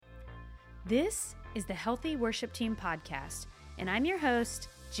This is the Healthy Worship Team podcast, and I'm your host,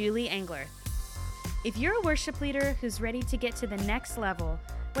 Julie Engler. If you're a worship leader who's ready to get to the next level,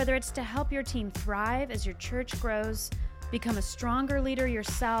 whether it's to help your team thrive as your church grows, become a stronger leader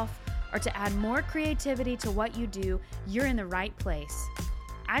yourself, or to add more creativity to what you do, you're in the right place.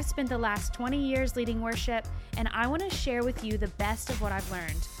 I've spent the last 20 years leading worship, and I want to share with you the best of what I've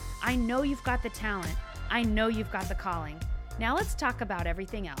learned. I know you've got the talent. I know you've got the calling. Now let's talk about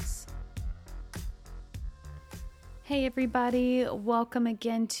everything else. Hey everybody, welcome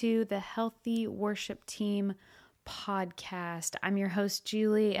again to the Healthy Worship Team podcast. I'm your host,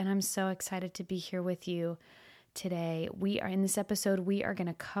 Julie, and I'm so excited to be here with you today. In this episode, we are going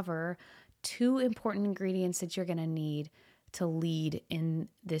to cover two important ingredients that you're going to need to lead in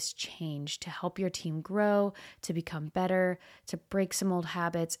this change, to help your team grow, to become better, to break some old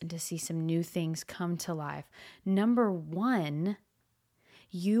habits, and to see some new things come to life. Number one,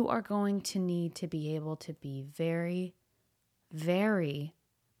 you are going to need to be able to be very, very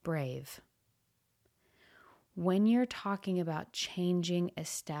brave. When you're talking about changing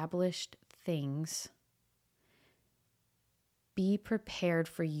established things, be prepared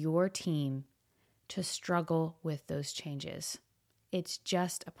for your team to struggle with those changes. It's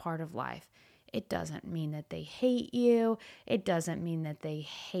just a part of life. It doesn't mean that they hate you. It doesn't mean that they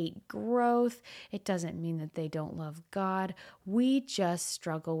hate growth. It doesn't mean that they don't love God. We just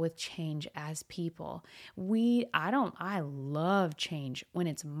struggle with change as people. I love change when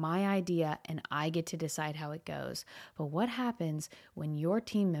it's my idea and I get to decide how it goes. But what happens when your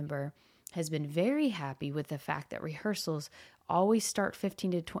team member has been very happy with the fact that rehearsals always start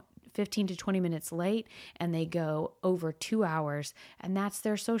 15 to 20 minutes late and they go over 2 hours, and that's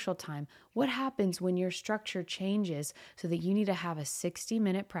their social time? What happens when your structure changes so that you need to have a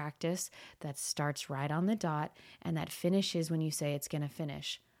 60-minute practice that starts right on the dot and that finishes when you say it's going to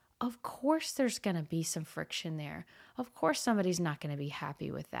finish? Of course there's going to be some friction there. Of course somebody's not going to be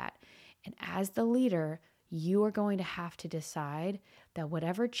happy with that. And as the leader, you are going to have to decide that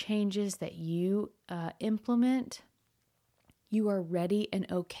whatever changes that you implement, you are ready and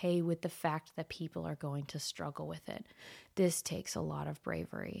okay with the fact that people are going to struggle with it. This takes a lot of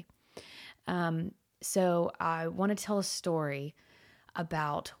bravery. So I want to tell a story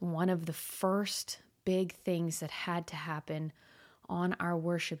about one of the first big things that had to happen on our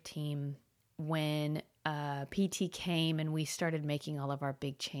worship team when PT came and we started making all of our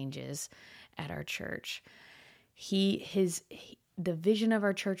big changes at our church. The vision of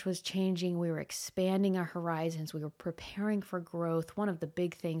our church was changing. We were expanding our horizons. We were preparing for growth. One of the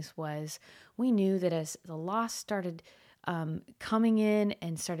big things was we knew that as the lost started coming in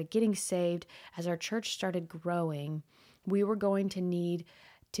and started getting saved, as our church started growing, we were going to need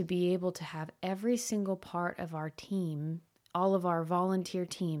to be able to have every single part of our team, all of our volunteer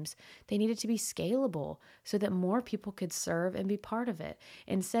teams, they needed to be scalable so that more people could serve and be part of it.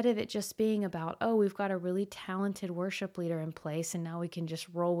 Instead of it just being about, oh, we've got a really talented worship leader in place and now we can just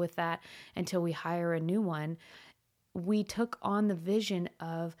roll with that until we hire a new one, we took on the vision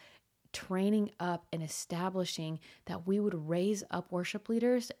of training up and establishing that we would raise up worship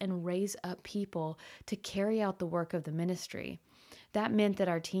leaders and raise up people to carry out the work of the ministry. That meant that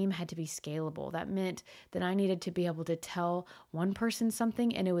our team had to be scalable. That meant that I needed to be able to tell one person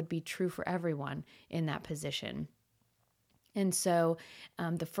something and it would be true for everyone in that position. And so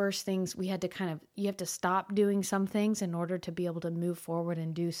the first things we had to you have to stop doing some things in order to be able to move forward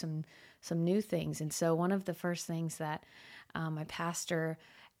and do some new things. And so one of the first things that my pastor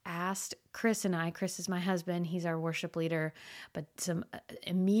asked Chris and I, Chris is my husband, he's our worship leader, but some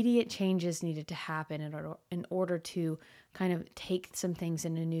immediate changes needed to happen in order to kind of take some things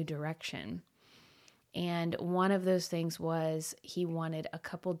in a new direction. And one of those things was he wanted a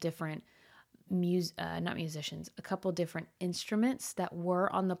couple different a couple different instruments that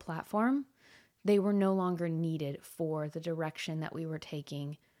were on the platform. They were no longer needed for the direction that we were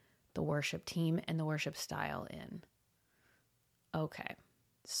taking the worship team and the worship style in. Okay.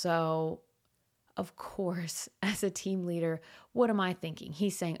 So, of course, as a team leader, what am I thinking?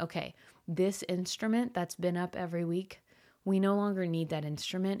 He's saying, okay, this instrument that's been up every week, we no longer need that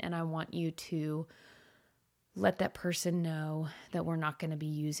instrument, and I want you to let that person know that we're not going to be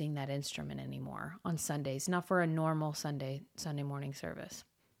using that instrument anymore on Sundays, not for a normal Sunday morning service.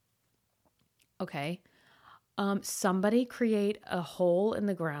 Okay. Somebody create a hole in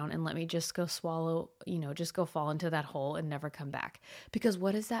the ground and let me just go just go fall into that hole and never come back. Because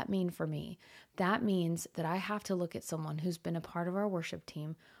what does that mean for me? That means that I have to look at someone who's been a part of our worship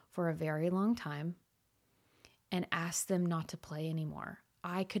team for a very long time and ask them not to play anymore.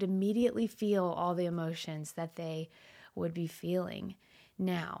 I could immediately feel all the emotions that they would be feeling.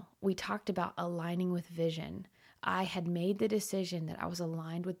 Now, we talked about aligning with vision. I had made the decision that I was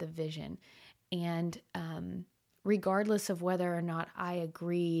aligned with the vision. And regardless of whether or not I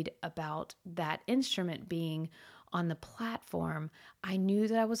agreed about that instrument being on the platform, I knew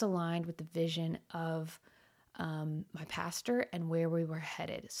that I was aligned with the vision of my pastor and where we were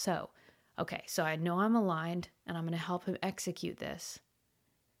headed. So I know I'm aligned and I'm going to help him execute this.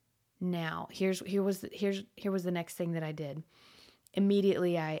 Now, here was the next thing that I did.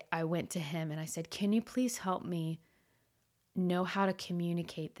 Immediately, I went to him and I said, "Can you please help me know how to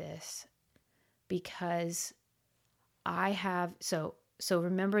communicate this? Because I have, so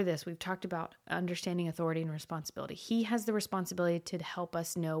remember this, we've talked about understanding authority and responsibility. He has the responsibility to help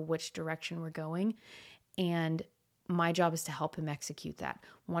us know which direction we're going, and my job is to help him execute that.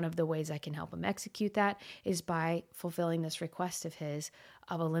 One of the ways I can help him execute that is by fulfilling this request of his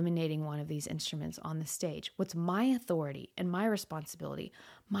of eliminating one of these instruments on the stage. What's my authority and my responsibility?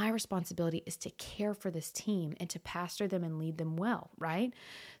 My responsibility is to care for this team and to pastor them and lead them well, right?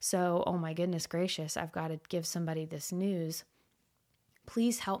 So, oh my goodness gracious, I've got to give somebody this news.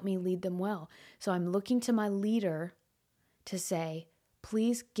 Please help me lead them well. So I'm looking to my leader to say,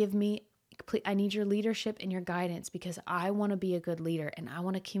 please I need your leadership and your guidance, because I want to be a good leader and I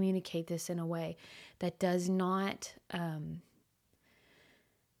want to communicate this in a way that does not,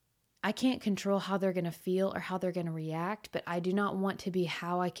 I can't control how they're going to feel or how they're going to react, but I do not want to be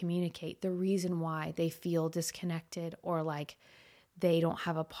how I communicate the reason why they feel disconnected or like they don't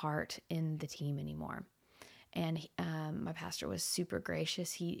have a part in the team anymore. And my pastor was super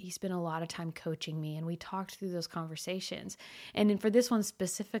gracious. He spent a lot of time coaching me, and we talked through those conversations. And then for this one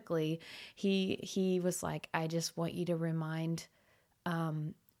specifically, he was like, "I just want you to remind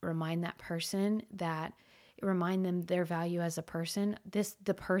that person that, remind them their value as a person."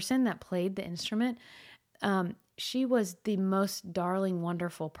 The person that played the instrument, she was the most darling,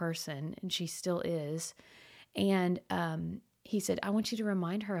 wonderful person, and she still is. And he said, "I want you to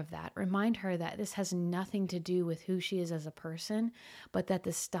remind her of that. Remind her that this has nothing to do with who she is as a person, but that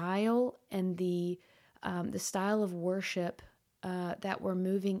the style and the style of worship that we're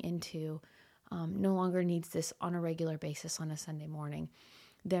moving into no longer needs this on a regular basis on a Sunday morning.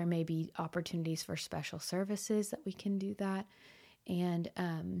 There may be opportunities for special services that we can do that." And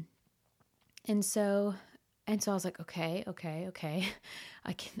so I was like, okay.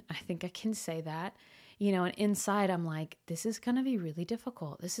 I think I can say that. And inside I'm like, this is going to be really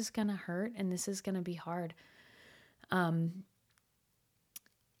difficult. This is going to hurt, and this is going to be hard. The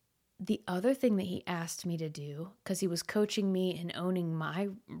other thing that he asked me to do, because he was coaching me and owning my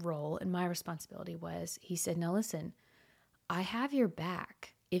role and my responsibility, was he said, "Now listen, I have your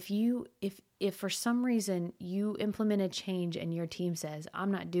back. If for some reason you implement a change and your team says,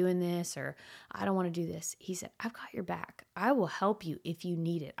 'I'm not doing this,' or 'I don't want to do this,' he said, 'I've got your back. I will help you if you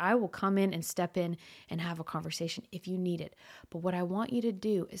need it. I will come in and step in and have a conversation if you need it. But what I want you to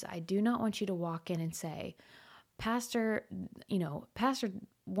do is, I do not want you to walk in and say, Pastor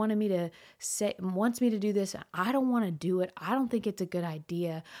wants me to do this. I don't want to do it. I don't think it's a good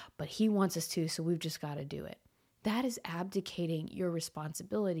idea, but he wants us to, so we've just got to do it.' That is abdicating your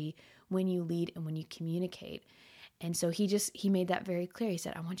responsibility when you lead and when you communicate." And so he made that very clear. He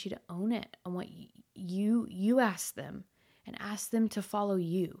said, "I want you to own it. I want you ask them, and ask them to follow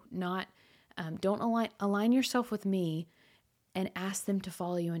you, not, don't align yourself with me, and ask them to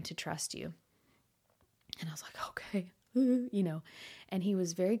follow you and to trust you." And I was like, okay, and he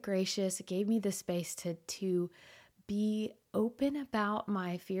was very gracious. It gave me the space to be open about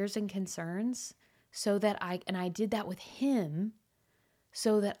my fears and concerns, so that I did that with him,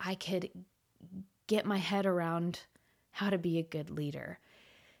 so that I could get my head around how to be a good leader.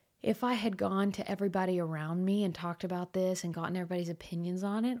 If I had gone to everybody around me and talked about this and gotten everybody's opinions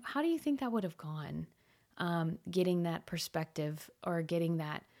on it, how do you think that would have gone? Getting that perspective, or getting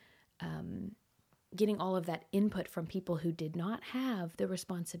all of that input from people who did not have the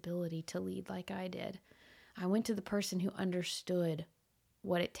responsibility to lead like I did. I went to the person who understood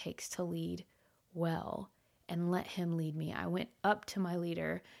what it takes to lead well and let him lead me. I went up to my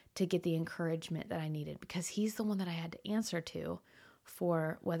leader to get the encouragement that I needed, because he's the one that I had to answer to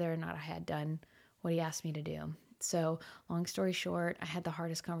for whether or not I had done what he asked me to do. So long story short, I had the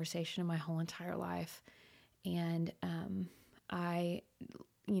hardest conversation in my whole entire life. And I,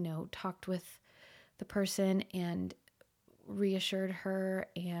 talked with the person and reassured her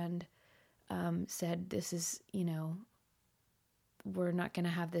and said, "This is, we're not going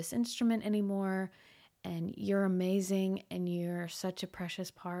to have this instrument anymore, and you're amazing, and you're such a precious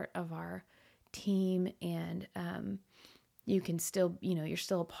part of our team, and you can still, you're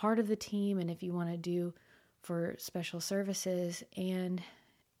still a part of the team, and if you want to do for special services. And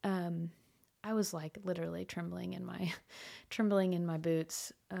I was like literally trembling in my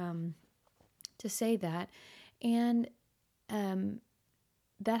boots to say that. And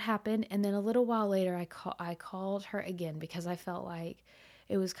that happened. And then a little while later, I called her again because I felt like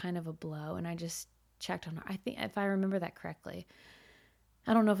it was kind of a blow. And I just checked on her. I think if I remember that correctly,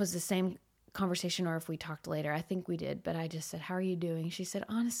 I don't know if it was the same conversation or if we talked later. I think we did, but I just said, "How are you doing?" She said,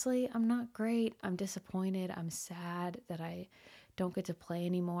 "Honestly, I'm not great. I'm disappointed. I'm sad that I don't get to play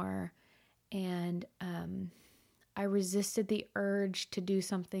anymore." And I resisted the urge to do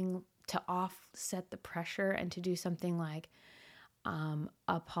something to offset the pressure and to do something like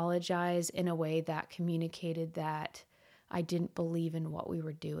apologize in a way that communicated that I didn't believe in what we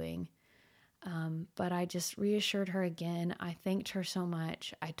were doing. But I just reassured her again. I thanked her so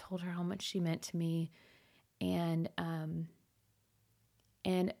much. I told her how much she meant to me. And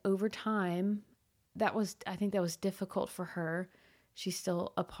over time, I think that was difficult for her. She's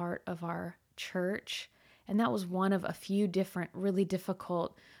still a part of our church. And that was one of a few different, really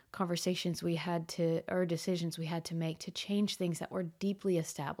difficult decisions we had to make to change things that were deeply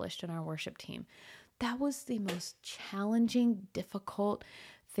established in our worship team. That was the most challenging, difficult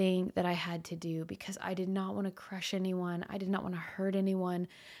thing that I had to do because I did not want to crush anyone. I did not want to hurt anyone.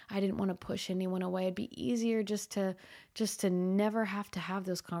 I didn't want to push anyone away. It'd be easier just to never have to have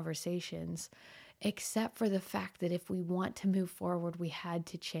those conversations, except for the fact that if we want to move forward, we had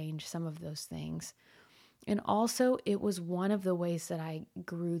to change some of those things. And also, it was one of the ways that I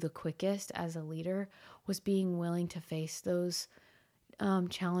grew the quickest as a leader was being willing to face those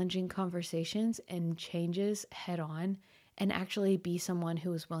challenging conversations and changes head on and actually be someone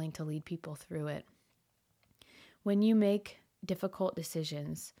who is willing to lead people through it. When you make difficult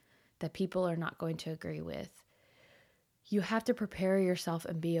decisions that people are not going to agree with, you have to prepare yourself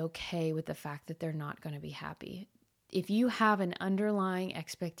and be okay with the fact that they're not going to be happy. If you have an underlying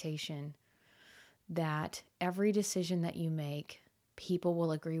expectation that every decision that you make, people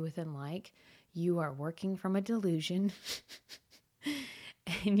will agree with and like, you are working from a delusion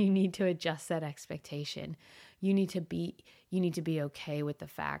and you need to adjust that expectation. You need to be okay with the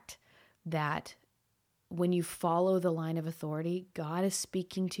fact that when you follow the line of authority, God is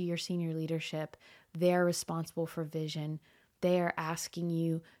speaking to your senior leadership. They're responsible for vision. They are asking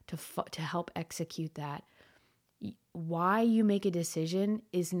you to help execute that. Why you make a decision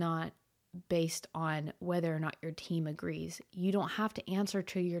is not based on whether or not your team agrees. You don't have to answer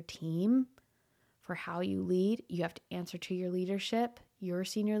to your team for how you lead. You have to answer to your leadership, your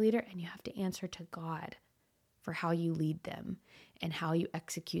senior leader, and you have to answer to God for how you lead them and how you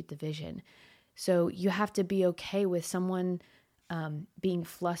execute the vision. So you have to be okay with someone being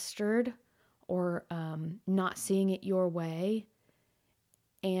flustered or not seeing it your way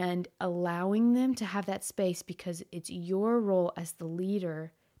and allowing them to have that space because it's your role as the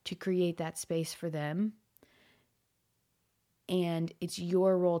leader to create that space for them. And it's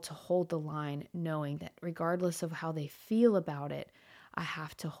your role to hold the line, knowing that regardless of how they feel about it, I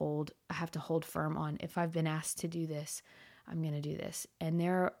have to hold firm on, if I've been asked to do this, I'm going to do this. And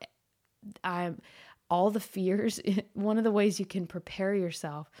all the fears, one of the ways you can prepare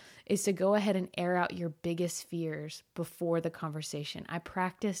yourself is to go ahead and air out your biggest fears before the conversation. I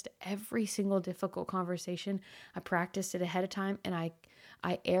practiced every single difficult conversation. I practiced it ahead of time and I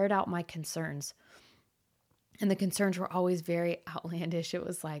aired out my concerns. And the concerns were always very outlandish. It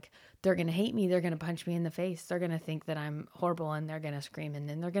was like, they're going to hate me. They're going to punch me in the face. They're going to think that I'm horrible and they're going to scream. And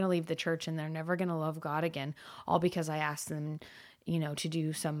then they're going to leave the church and they're never going to love God again. All because I asked them, to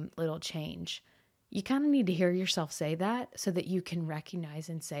do some little change. You kind of need to hear yourself say that so that you can recognize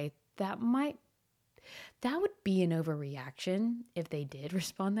and say, that would be an overreaction if they did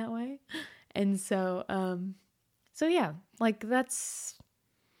respond that way. And so yeah, like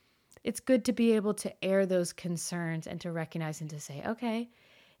it's good to be able to air those concerns and to recognize and to say, okay,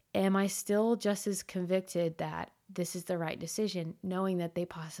 am I still just as convicted that this is the right decision, knowing that they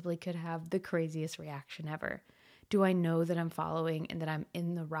possibly could have the craziest reaction ever? Do I know that I'm following and that I'm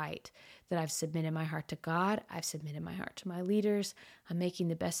in the right, that I've submitted my heart to God, I've submitted my heart to my leaders, I'm making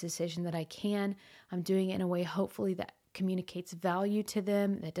the best decision that I can, I'm doing it in a way hopefully that communicates value to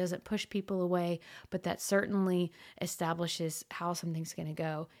them, that doesn't push people away, but that certainly establishes how something's going to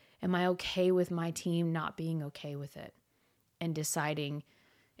go. Am I okay with my team not being okay with it and deciding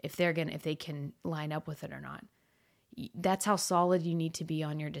if they can line up with it or not? That's how solid you need to be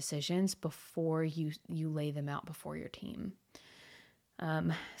on your decisions before you lay them out before your team.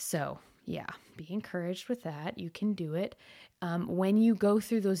 So yeah, be encouraged with that. You can do it. When you go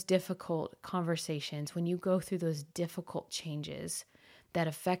through those difficult conversations, when you go through those difficult changes, that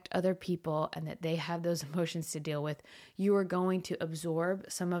affect other people and that they have those emotions to deal with, you are going to absorb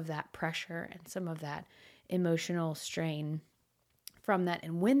some of that pressure and some of that emotional strain from that.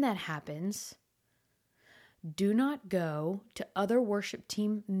 And when that happens, do not go to other worship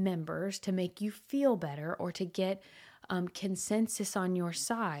team members to make you feel better or to get consensus on your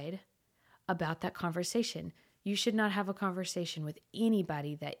side about that conversation. You should not have a conversation with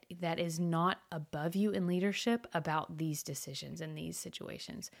anybody that is not above you in leadership about these decisions and these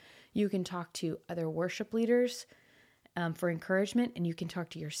situations. You can talk to other worship leaders for encouragement, and you can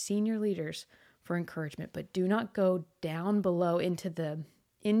talk to your senior leaders for encouragement, but do not go down below into the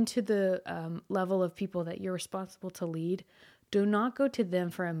level of people that you're responsible to lead. Do not go to them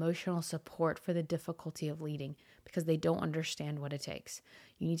for emotional support for the difficulty of leading, because they don't understand what it takes.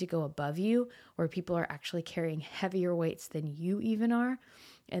 You need to go above you, where people are actually carrying heavier weights than you even are.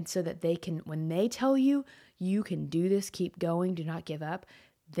 And so that they can, when they tell you, you can do this, keep going, do not give up,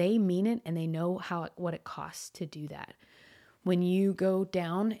 they mean it and they know what it costs to do that. When you go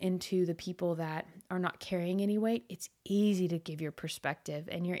down into the people that are not carrying any weight, it's easy to give your perspective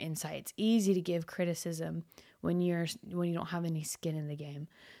and your insight. It's easy to give criticism when you don't have any skin in the game.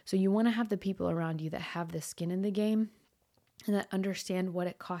 So you want to have the people around you that have the skin in the game and that understand what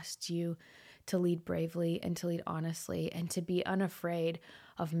it costs you to lead bravely and to lead honestly and to be unafraid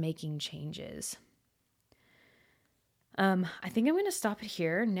of making changes. I think I'm going to stop it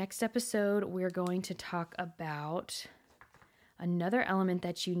here. Next episode, we're going to talk about another element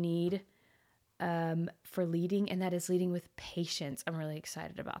that you need for leading, and that is leading with patience. I'm really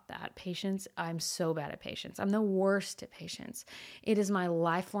excited about that. Patience. I'm so bad at patience. I'm the worst at patience. It is my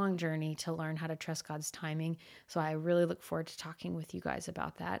lifelong journey to learn how to trust God's timing. So I really look forward to talking with you guys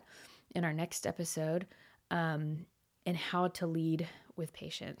about that in our next episode, and how to lead with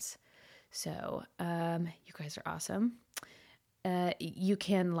patience. So you guys are awesome. You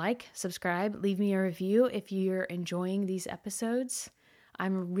can subscribe, leave me a review if you're enjoying these episodes.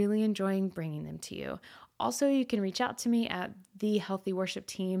 I'm really enjoying bringing them to you. Also, you can reach out to me at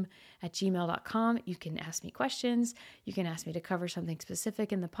thehealthyworshipteam@gmail.com. You can ask me questions. You can ask me to cover something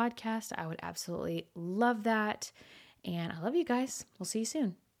specific in the podcast. I would absolutely love that. And I love you guys. We'll see you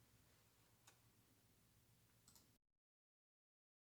soon.